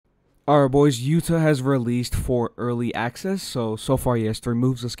Alright, boys, Yuta has released for early access, so far he has 3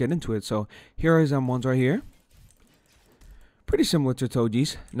 moves. Let's get into it. So here are his M1s right here. Pretty similar to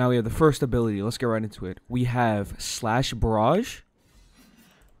Toji's. Now we have the first ability. Let's get right into it. We have Slash Barrage.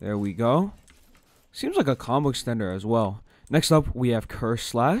 There we go. Seems like a combo extender as well. Next up, we have Curse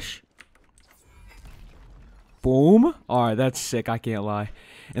Slash. Boom. Alright, that's sick, I can't lie.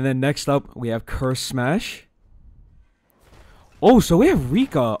 And then next up, we have Curse Smash. Oh, so we have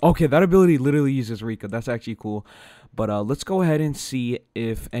Rika. Okay, that ability literally uses Rika. That's actually cool. But let's go ahead and see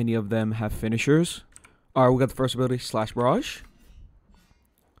if any of them have finishers. Alright, we got the first ability, Slash Barrage.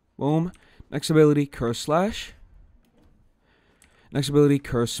 Boom. Next ability, Curse Slash. Next ability,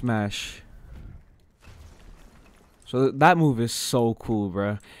 Curse Smash. So that move is so cool,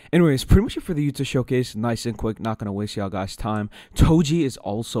 bro. Anyways, pretty much it for the Yuta showcase. Nice and quick. Not going to waste y'all guys' time. Toji is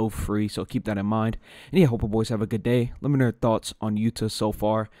also free, so keep that in mind. And yeah, hope you boys have a good day. Let me know your thoughts on Yuta so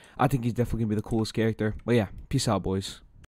far. I think he's definitely going to be the coolest character. But yeah, peace out, boys.